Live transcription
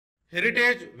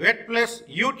Heritage vet plus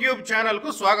YouTube ఛానల్కు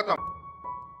స్వాగతం.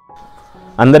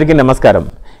 అందరికీ నమస్కారం.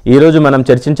 ఈరోజు మనం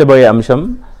చర్చించబోయే అంశం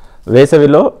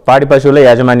వేసవిలో పాడి పశువుల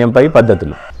యాజమాన్యంపై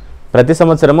పద్ధతులు. ప్రతి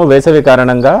సంవత్సరము వేసవి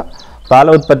కారణంగా పాల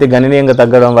ఉత్పత్తి గణనీయంగా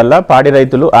తగ్గడం వల్ల పాడి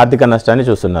రైతులు ఆర్థిక నష్టాన్ని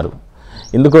చూస్తున్నారు.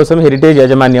 ఇందుకోసం హెరిటేజ్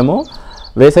యాజమాన్యము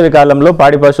వేసవి కాలంలో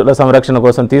పాడి పశువుల సంరక్షణ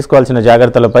కోసం తీసుకోవాల్సిన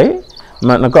జాగ్రత్తలపై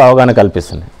మనకు అవగాహన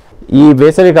కల్పిస్తుంది. ఈ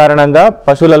వేసవి కారణంగా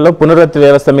పశువులలో పునరుత్పత్తి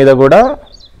వ్యవస్థ మీద కూడా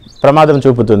ప్రమాదం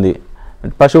చూపుతుంది.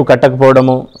 పశువు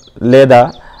కట్టకపోవడము లేదా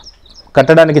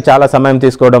కట్టడానికి చాలా సమయం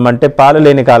తీసుకోవడం, అంటే పాలు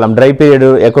లేని కాలం డ్రై పీరియడ్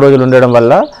ఎక్కువ రోజులు ఉండడం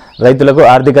వల్ల రైతులకు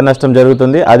ఆర్థిక నష్టం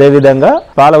జరుగుతుంది. అదేవిధంగా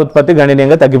పాల ఉత్పత్తి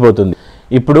గణనీయంగా తగ్గిపోతుంది.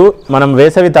 ఇప్పుడు మనం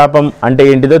వేసవి తాపం అంటే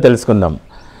ఏంటిదో తెలుసుకుందాం.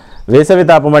 వేసవి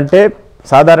తాపం అంటే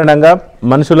సాధారణంగా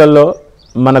మనుషులలో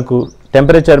మనకు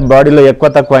టెంపరేచర్ బాడీలో ఎక్కువ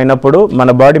తక్కువ అయినప్పుడు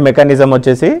మన బాడీ మెకానిజం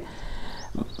వచ్చేసి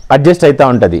అడ్జస్ట్ అవుతూ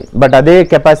ఉంటుంది. బట్ అదే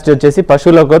కెపాసిటీ వచ్చేసి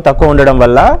పశువులకు తక్కువ ఉండడం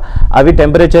వల్ల అవి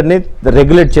టెంపరేచర్ని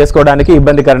రెగ్యులేట్ చేసుకోవడానికి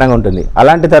ఇబ్బందికరంగా ఉంటుంది.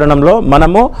 అలాంటి తరుణంలో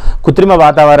మనము కృత్రిమ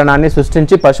వాతావరణాన్ని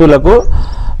సృష్టించి పశువులకు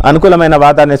అనుకూలమైన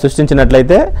వాతావరణాన్ని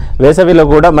సృష్టించినట్లయితే వేసవిలో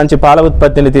కూడా మంచి పాల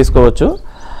ఉత్పత్తిని తీసుకోవచ్చు.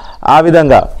 ఆ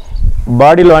విధంగా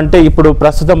బాడీలో, అంటే ఇప్పుడు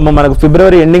ప్రస్తుతం మనకు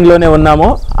ఫిబ్రవరి ఎండింగ్లోనే ఉన్నాము,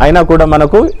 అయినా కూడా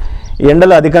మనకు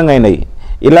ఎండలు అధికంగా అయినాయి.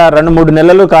 ఇలా 2-3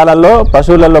 నెలల కాలాల్లో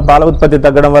పశువులలో పాల ఉత్పత్తి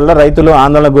తగ్గడం వల్ల రైతులు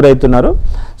ఆందోళనకు గురవుతున్నారు.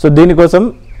 సో దీనికోసం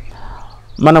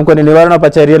మనం కొన్ని నివారణ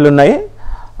చర్యలు ఉన్నాయి.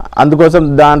 అందుకోసం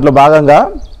దాంట్లో భాగంగా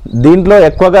దీంట్లో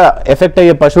ఎక్కువగా ఎఫెక్ట్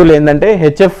అయ్యే పశువులు ఏంటంటే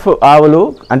హెచ్ఎఫ్ ఆవులు,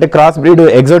 అంటే క్రాస్ బ్రీడ్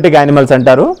ఎగ్జోటిక్ యానిమల్స్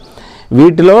అంటారు.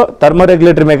 వీటిలో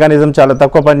థర్మోరెగ్యులేటరీ మెకానిజం చాలా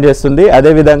తక్కువ పనిచేస్తుంది.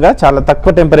 అదేవిధంగా చాలా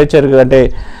తక్కువ టెంపరేచర్, అంటే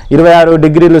 26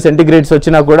 డిగ్రీలు సెంటీగ్రేడ్స్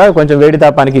వచ్చినా కూడా కొంచెం వేడి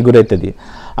తాపానికి గురవుతుంది.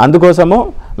 అందుకోసము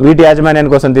వీటి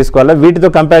యాజమాన్యాన్ని కోసం తీసుకోవాలి. వీటితో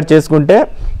కంపేర్ చేసుకుంటే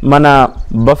మన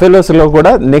బఫెలోస్లో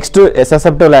కూడా నెక్స్ట్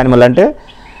ససెప్టబుల్ యానిమల్, అంటే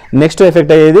నెక్స్ట్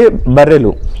ఎఫెక్ట్ అయ్యేది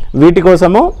బర్రెలు. వీటి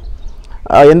కోసము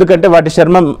ఎందుకంటే వాటి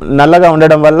చర్మం నల్లగా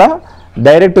ఉండడం వల్ల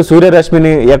డైరెక్ట్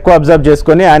సూర్యరశ్మిని ఎక్కువ అబ్జర్వ్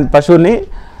చేసుకొని ఆయన పశువుని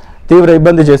తీవ్ర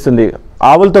ఇబ్బంది చేస్తుంది.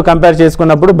 ఆవులతో కంపేర్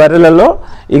చేసుకున్నప్పుడు బర్రెలలో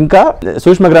ఇంకా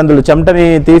సూక్ష్మ గ్రంథులు, చెమటని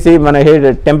తీసి మన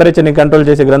టెంపరేచర్ని కంట్రోల్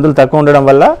చేసే గ్రంథులు తక్కువ ఉండడం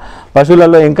వల్ల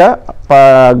పశువులలో ఇంకా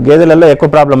గేదెలలో ఎక్కువ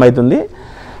ప్రాబ్లం అవుతుంది.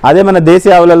 అదే మన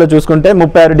దేశీయ ఆవులలో చూసుకుంటే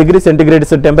 36 డిగ్రీ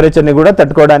సెంటీగ్రేడ్స్ టెంపరేచర్ని కూడా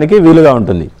తట్టుకోవడానికి వీలుగా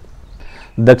ఉంటుంది.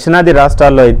 దక్షిణాది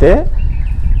రాష్ట్రాల్లో అయితే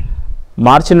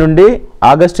మార్చి నుండి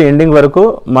ఆగస్టు ఎండింగ్ వరకు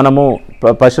మనము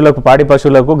పాడి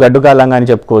పశువులకు గడ్డు కాలంగా అని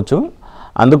చెప్పుకోవచ్చు.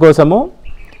 అందుకోసము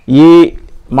ఈ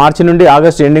మార్చి నుండి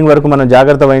ఆగస్టు ఎండింగ్ వరకు మనం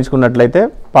జాగ్రత్త వహించుకున్నట్లయితే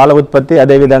పాల ఉత్పత్తి,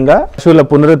 అదేవిధంగా పశువుల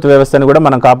పునరుత్పత్తి వ్యవస్థను కూడా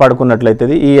మనం కాపాడుకున్నట్లయితే,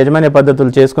 ఈ యజమాన్య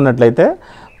పద్ధతులు చేసుకున్నట్లయితే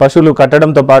పశువులు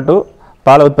కట్టడంతో పాటు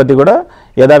పాల ఉత్పత్తి కూడా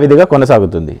యథావిధిగా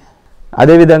కొనసాగుతుంది.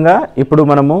 అదేవిధంగా ఇప్పుడు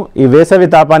మనము ఈ వేసవి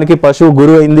తాపానికి పశువు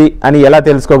గురి అయింది అని ఎలా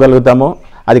తెలుసుకోగలుగుతామో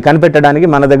అది కనిపెట్టడానికి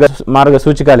మన దగ్గర మార్గ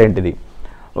సూచికలు ఏంటిది?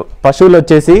 పశువులు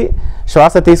వచ్చేసి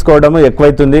శ్వాస తీసుకోవడము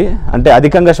ఎక్కువైతుంది, అంటే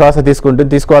అధికంగా శ్వాస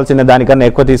తీసుకోవాల్సిన దానికన్నా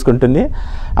ఎక్కువ తీసుకుంటుంది.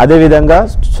 అదేవిధంగా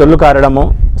సొల్లు కారడము,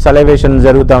 సలైవేషన్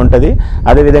జరుగుతూ ఉంటుంది.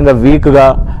 అదేవిధంగా వీక్గా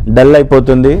డల్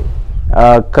అయిపోతుంది.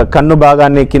 కన్ను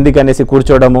భాగాన్ని కిందికి అనేసి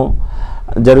కూర్చోవడము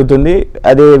జరుగుతుంది.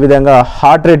 అదేవిధంగా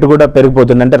హార్ట్ రేట్ కూడా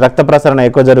పెరిగిపోతుంది, అంటే రక్త ప్రసరణ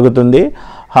ఎక్కువ జరుగుతుంది.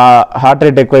 హార్ట్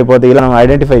రేట్ ఎక్కువైపోతే ఇలా మనం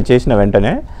ఐడెంటిఫై చేసిన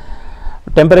వెంటనే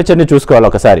టెంపరేచర్ని చూసుకోవాలి.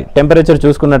 ఒకసారి టెంపరేచర్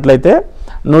చూసుకున్నట్లయితే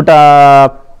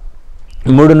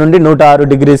 103 నుండి 106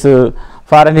 డిగ్రీస్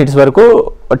ఫారెన్హీట్స్ వరకు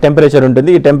టెంపరేచర్ ఉంటుంది.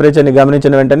 ఈ టెంపరేచర్ని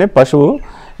గమనించిన వెంటనే పశువు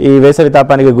ఈ వేసవి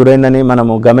తాపానికి గురైందని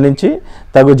మనము గమనించి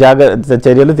తగు జాగ్రత్త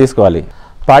చర్యలు తీసుకోవాలి.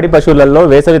 పాడి పశువులలో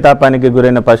వేసవి తాపానికి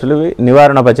గురైన పశువులు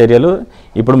నివారణ చర్యలు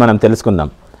ఇప్పుడు మనం తెలుసుకుందాం.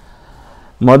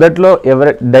 మొదట్లో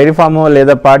డైరీ ఫాము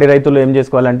లేదా పాడి రైతులు ఏం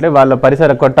చేసుకోవాలంటే వాళ్ళ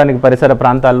పరిసర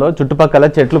ప్రాంతాల్లో చుట్టుపక్కల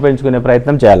చెట్లు పెంచుకునే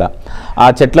ప్రయత్నం చేయాలి. ఆ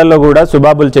చెట్లలో కూడా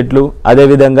సుబాబుల్ చెట్లు,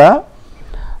 అదేవిధంగా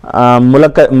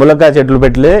ములక్కాయ చెట్లు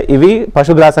పెట్టలే, ఇవి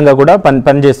పశుగ్రాసంగా కూడా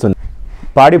పనిచేస్తుంది.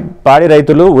 పాడి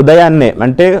రైతులు ఉదయాన్నే,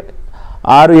 అంటే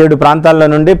 6-7 ప్రాంతాల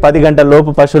నుండి 10 గంటల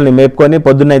లోపు పశువుల్ని మేపుకొని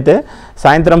పొద్దున్నైతే,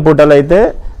 సాయంత్రం పూటలో అయితే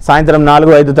సాయంత్రం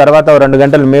 4-5 తర్వాత 2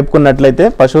 గంటలు మేపుకున్నట్లయితే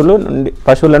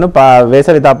పశువులను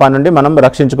వేసవి తాపా నుండి మనం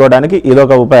రక్షించుకోవడానికి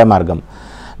ఇదొక ఉపాయ మార్గం.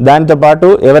 దాంతోపాటు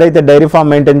ఎవరైతే డైరీ ఫామ్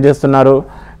మెయింటైన్ చేస్తున్నారో,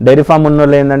 డైరీ ఫామ్ ఉన్న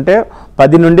వాళ్ళు ఏంటంటే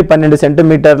 10 నుండి 12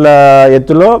 సెంటీమీటర్ల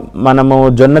ఎత్తులో మనము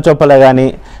జొన్న చొప్పలు కానీ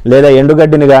లేదా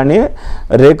ఎండుగడ్డిని కానీ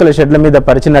రేకుల షెడ్ల మీద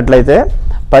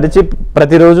పరిచి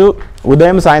ప్రతిరోజు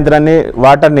ఉదయం సాయంత్రాన్ని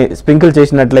వాటర్ని స్ప్రింకిల్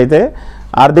చేసినట్లయితే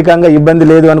ఆర్థికంగా ఇబ్బంది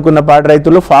లేదు అనుకున్న పాడి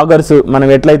రైతులు ఫాగర్స్, మనం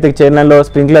ఎట్లయితే చేనులలో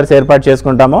స్ప్రింక్లర్స్ ఏర్పాటు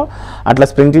చేసుకుంటామో అట్లా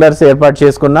స్ప్రింక్లర్స్ ఏర్పాటు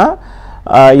చేసుకున్నా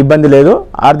ఇబ్బంది లేదు.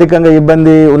 ఆర్థికంగా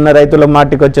ఇబ్బంది ఉన్న రైతుల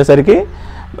మాటికి వచ్చేసరికి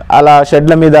అలా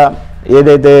షెడ్ల మీద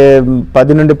ఏదైతే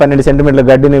 10 నుండి 12 సెంటీమీటర్ల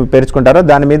గడ్డిని పేర్చుకుంటారో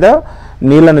దాని మీద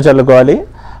నీళ్లను చల్లుకోవాలి.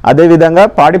 అదేవిధంగా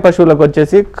పాడి పశువులకు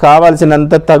వచ్చేసి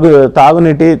కావాల్సినంత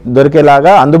తాగునీటి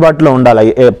దొరికేలాగా అందుబాటులో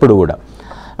ఉండాలి ఎప్పుడు కూడా.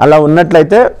 అలా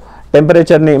ఉన్నట్లయితే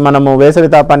టెంపరేచర్ని మనము వేసవి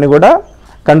తాపాన్ని కూడా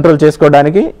కంట్రోల్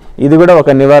చేసుకోవడానికి ఇది కూడా ఒక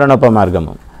నివారణోప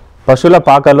మార్గము. పశువుల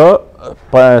పాకలో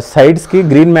సైడ్స్కి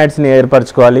గ్రీన్ మ్యాట్స్ని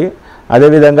ఏర్పరచుకోవాలి.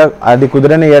 అదేవిధంగా అది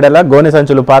కుదరని ఏడల గోనె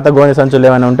సంచులు, పాత గోనె సంచులు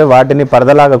ఏమైనా ఉంటే వాటిని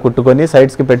పరదలాగా కుట్టుకొని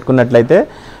సైడ్స్కి పెట్టుకున్నట్లయితే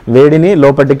వేడిని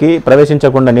లోపలికి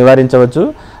ప్రవేశించకుండా నివారించవచ్చు.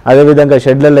 అదేవిధంగా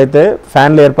షెడ్లలో అయితే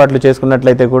ఫ్యాన్లు ఏర్పాట్లు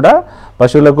చేసుకున్నట్లయితే కూడా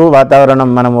పశువులకు వాతావరణం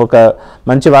మనం ఒక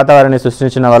మంచి వాతావరణాన్ని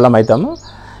సృష్టించిన వాళ్ళం అవుతాము.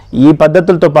 ఈ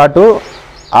పద్ధతులతో పాటు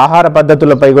ఆహార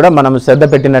పద్ధతులపై కూడా మనం శ్రద్ధ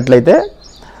పెట్టినట్లయితే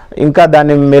ఇంకా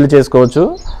దాన్ని మేలు చేసుకోవచ్చు.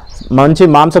 మంచి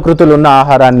మాంసకృతులు ఉన్న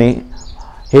ఆహారాన్ని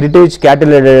హెరిటేజ్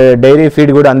క్యాటిల్ డైరీ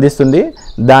ఫీడ్ కూడా అందిస్తుంది.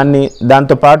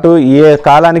 దాంతోపాటు ఏ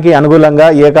కాలానికి అనుకూలంగా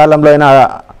ఏ కాలంలో అయినా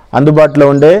అందుబాటులో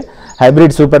ఉండే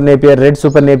hybrid super Napier, red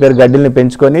super Napier గడ్డిల్ని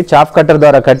పెంచుకొని చాఫ్ కట్టర్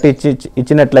ద్వారా కట్టి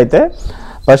ఇచ్చినట్లయితే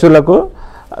పశువులకు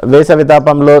వేసవి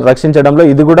తాపంలో రక్షించడంలో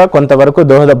ఇది కూడా కొంతవరకు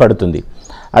దోహదపడుతుంది.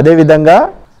 అదేవిధంగా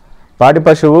పాడి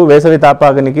పశువు వేసవి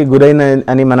తాపానికి గురైన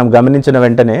అని మనం గమనించిన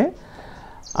వెంటనే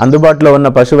అందుబాటులో ఉన్న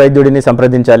పశు వైద్యుడిని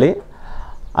సంప్రదించాలి.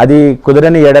 అది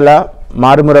కుదరని ఎడల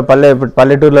మారుమూల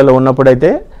పల్లెటూర్లలో ఉన్నప్పుడైతే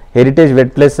హెరిటేజ్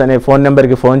వెట్ ప్లస్ అనే ఫోన్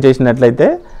నెంబర్కి ఫోన్ చేసినట్లయితే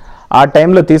ఆ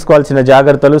టైంలో తీసుకోవాల్సిన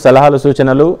జాగ్రత్తలు, సలహాలు,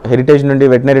 సూచనలు హెరిటేజ్ నుండి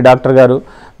వెటనరీ డాక్టర్ గారు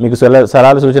మీకు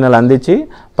సలహాలు, సూచనలు అందించి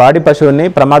పాడి పశువుని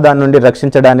ప్రమాదాన్ని నుండి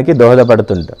రక్షించడానికి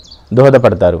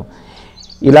దోహదపడతారు.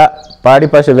 ఇలా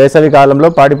వేసవి కాలంలో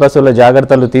పాడి పశువుల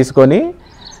జాగ్రత్తలు తీసుకొని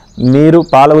మీరు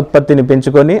పాల ఉత్పత్తిని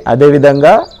పెంచుకొని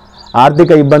అదేవిధంగా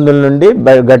ఆర్థిక ఇబ్బందుల నుండి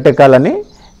గట్టెక్కాలని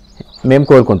మేము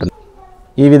కోరుకుంటున్నాం.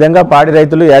 ఈ విధంగా పాడి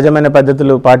రైతులు యాజమాన్య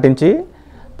పద్ధతులు పాటించి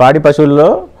పాడి పశువుల్లో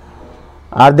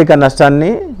ఆర్థిక నష్టాన్ని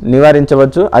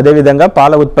నివారించవచ్చు. అదేవిధంగా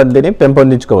పాల ఉత్పత్తిని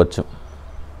పెంపొందించుకోవచ్చు.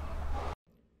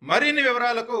 మరిన్ని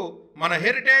వివరాలకు మన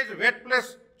హెరిటేజ్ వెట్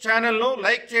ప్లస్ ఛానల్ను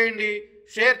లైక్ చేయండి,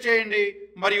 షేర్ చేయండి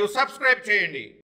మరియు సబ్స్క్రైబ్ చేయండి.